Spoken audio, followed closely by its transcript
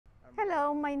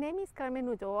Hello, my name is Carmen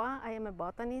Ulloa. I am a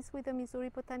botanist with the Missouri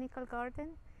Botanical Garden.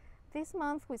 This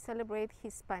month we celebrate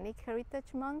Hispanic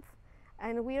Heritage Month,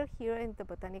 and we are here in the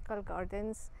Botanical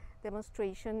Gardens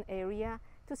demonstration area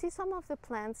to see some of the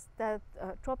plants that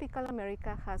tropical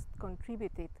America has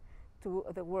contributed to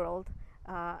the world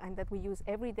and that we use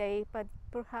every day, but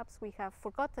perhaps we have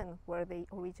forgotten where they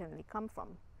originally come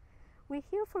from. We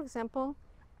here, for example,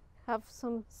 have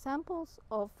some samples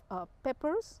of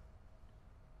peppers.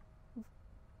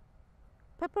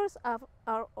 Peppers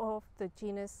are of the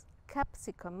genus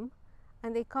Capsicum,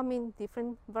 and they come in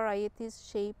different varieties,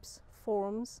 shapes,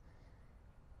 forms.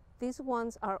 These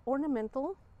ones are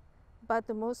ornamental, but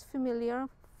the most familiar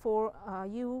for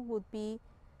you would be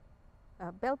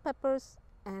bell peppers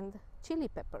and chili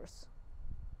peppers.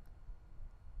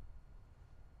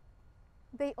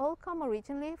 They all come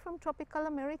originally from tropical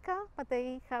America, but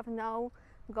they have now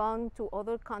gone to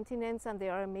other continents, and they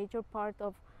are a major part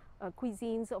of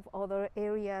cuisines of other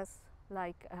areas,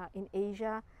 like in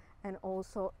Asia and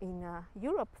also in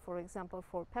Europe, for example,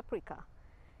 for paprika.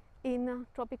 In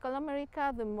tropical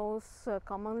America, the most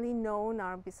commonly known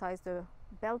are, besides the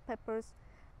bell peppers,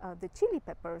 the chili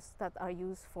peppers that are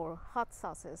used for hot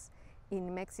sauces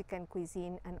in Mexican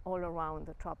cuisine and all around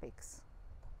the tropics.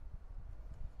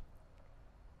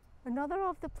 Another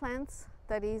of the plants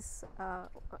that is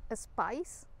a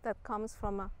spice that comes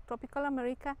from tropical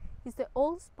America is the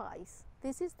allspice.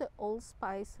 This is the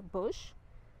allspice bush.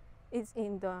 It's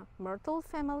in the myrtle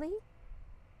family,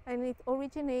 and it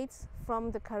originates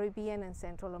from the Caribbean and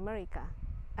Central America,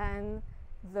 and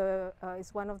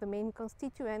is one of the main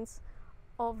constituents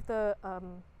of the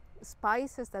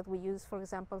spices that we use, for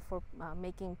example, for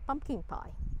making pumpkin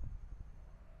pie.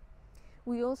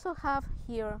 We also have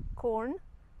here corn.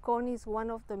 Corn is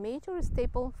one of the major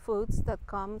staple foods that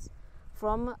comes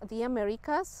from the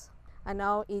Americas, and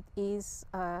now it is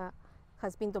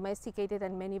has been domesticated,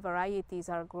 and many varieties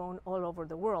are grown all over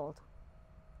the world.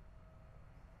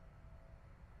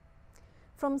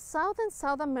 From South and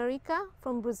South America,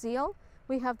 from Brazil,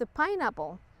 we have the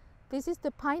pineapple. This is the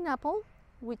pineapple,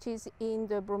 which is in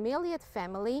the bromeliad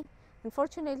family.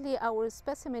 Unfortunately, our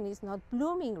specimen is not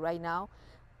blooming right now,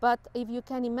 but if you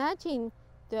can imagine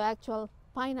the actual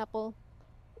pineapple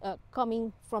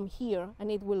coming from here,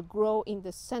 and it will grow in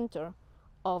the center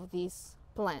of this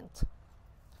plant.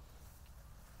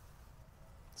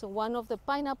 So one of the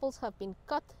pineapples have been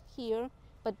cut here,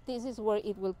 but this is where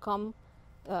it will come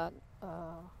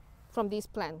from this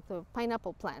plant, the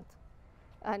pineapple plant.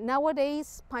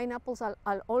 Nowadays, pineapples are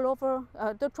all over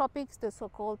the tropics. The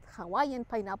so-called Hawaiian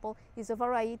pineapple is a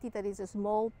variety that is a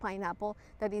small pineapple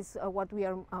that is what we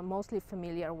are mostly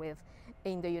familiar with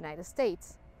in the United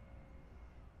States.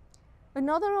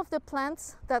 Another of the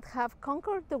plants that have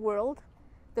conquered the world,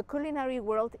 the culinary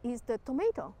world, is the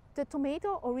tomato. The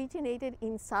tomato originated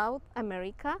in South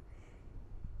America,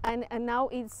 and now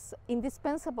it's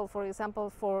indispensable, for example,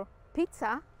 for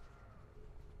pizza,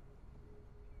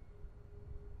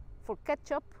 for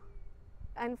ketchup,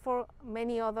 and for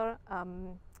many other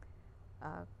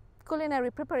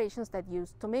culinary preparations that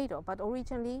use tomato, but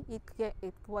originally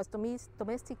it was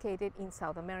domesticated in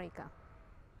South America.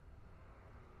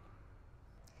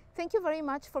 Thank you very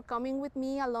much for coming with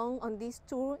me along on this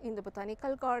tour in the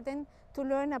Botanical Garden to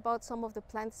learn about some of the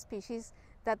plant species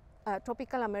that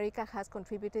tropical America has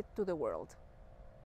contributed to the world.